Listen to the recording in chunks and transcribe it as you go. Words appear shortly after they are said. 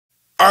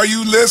Are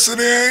you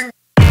listening?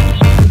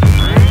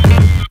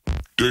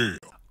 Damn.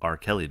 R.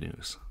 Kelly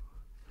news.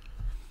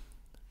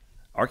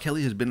 R.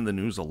 Kelly has been in the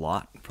news a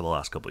lot for the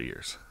last couple of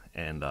years,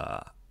 and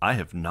I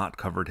have not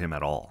covered him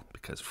at all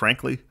because,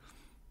 frankly,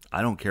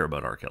 I don't care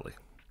about R. Kelly.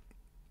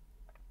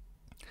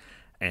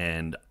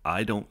 And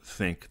I don't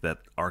think that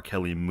R.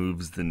 Kelly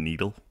moves the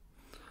needle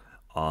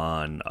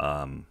on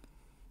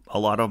a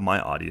lot of my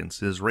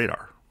audience's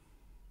radar.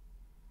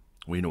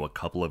 We know a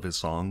couple of his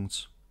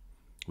songs.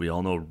 We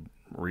all know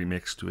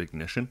Remix to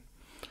Ignition.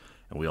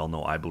 And we all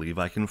know I Believe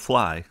I Can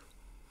Fly.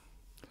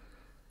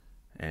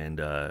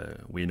 And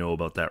we know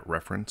about that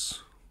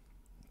reference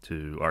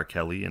to R.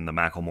 Kelly in the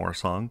Macklemore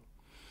song,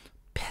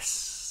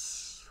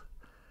 Piss.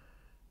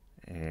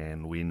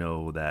 And we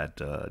know that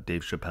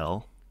Dave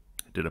Chappelle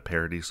did a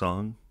parody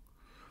song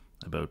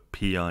about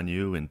pee on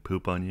you and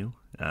poop on you.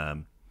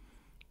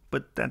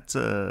 But that's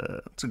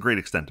a great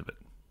extent of it.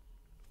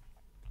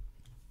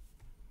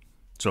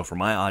 So for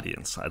my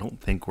audience, I don't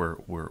think we're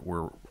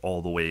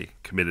all the way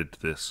committed to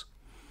this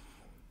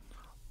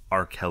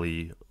R.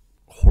 Kelly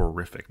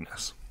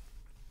horrificness.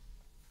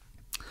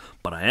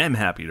 But I am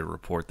happy to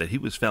report that he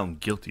was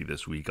found guilty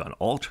this week on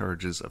all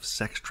charges of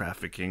sex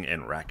trafficking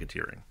and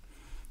racketeering.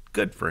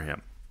 Good for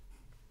him.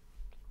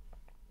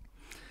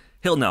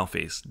 He'll now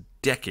face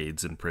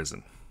decades in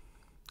prison.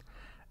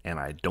 And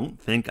I don't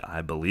think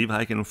I Believe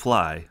I Can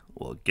Fly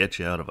will get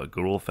you out of a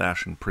good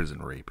old-fashioned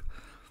prison rape.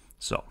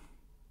 So,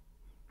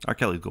 R.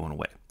 Kelly's going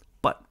away.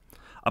 But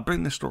I'll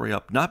bring this story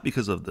up not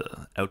because of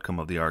the outcome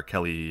of the R.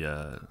 Kelly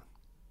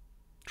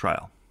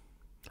trial.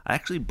 I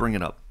actually bring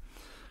it up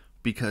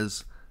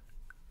because,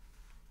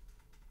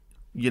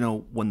 you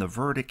know, when the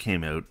verdict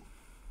came out,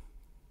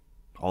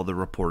 all the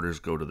reporters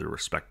go to their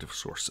respective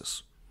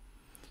sources.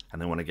 And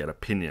they want to get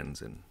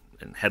opinions and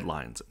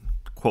headlines and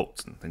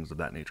quotes and things of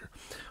that nature.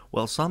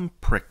 Well, some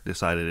prick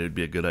decided it'd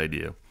be a good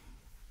idea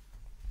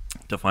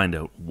to find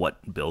out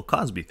what Bill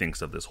Cosby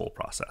thinks of this whole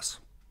process.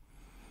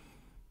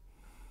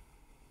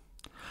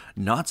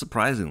 Not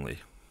surprisingly,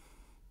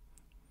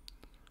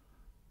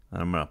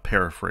 I'm going to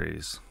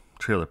paraphrase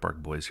Trailer Park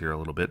Boys here a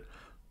little bit,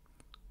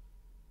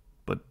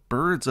 but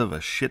birds of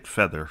a shit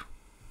feather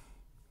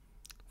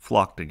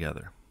flock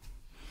together.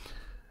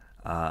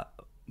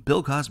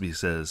 Bill Cosby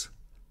says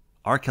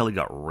R. Kelly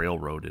got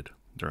railroaded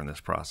during this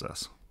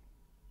process.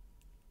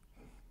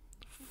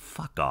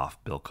 Fuck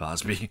off, Bill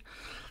Cosby.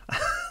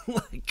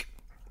 like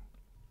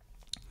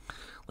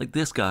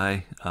this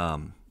guy,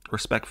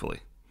 respectfully,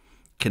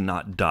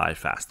 cannot die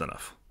fast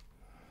enough.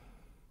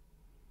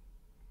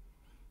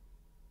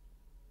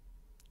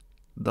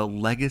 The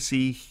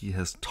legacy he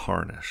has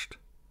tarnished.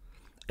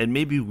 And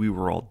maybe we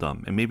were all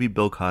dumb. And maybe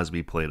Bill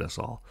Cosby played us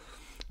all.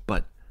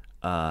 But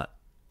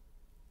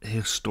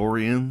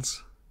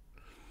historians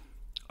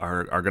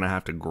are going to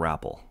have to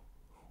grapple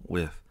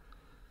with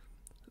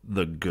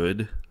the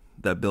good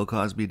that Bill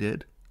Cosby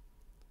did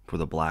for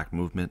the black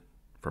movement,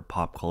 for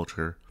pop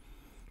culture,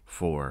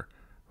 for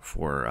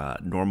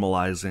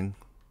normalizing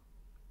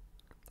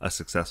a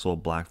successful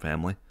black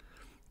family.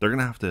 They're going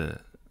to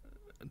have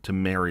to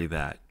marry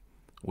that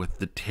with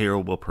the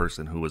terrible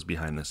person who was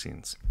behind the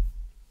scenes.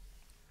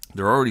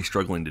 They're already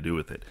struggling to do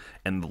with it.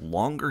 And the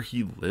longer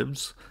he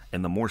lives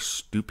and the more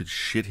stupid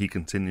shit he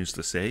continues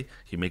to say,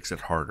 he makes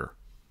it harder.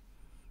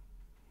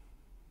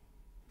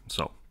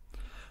 So,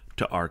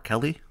 to R.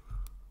 Kelly,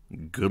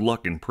 good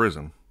luck in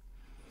prison.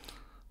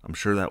 I'm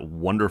sure that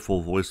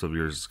wonderful voice of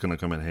yours is going to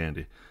come in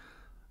handy.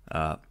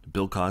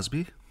 Bill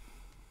Cosby,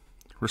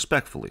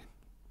 respectfully,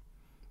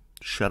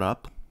 shut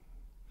up.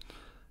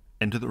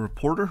 And to the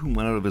reporter who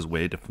went out of his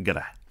way to get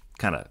a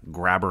kind of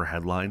grabber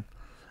headline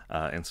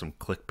and some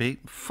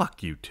clickbait,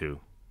 fuck you too.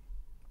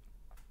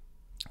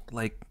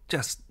 Like,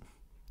 just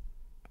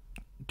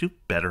do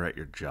better at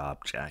your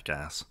job,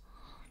 jackass.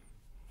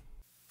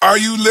 Are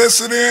you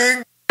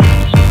listening?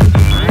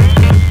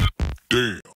 Damn.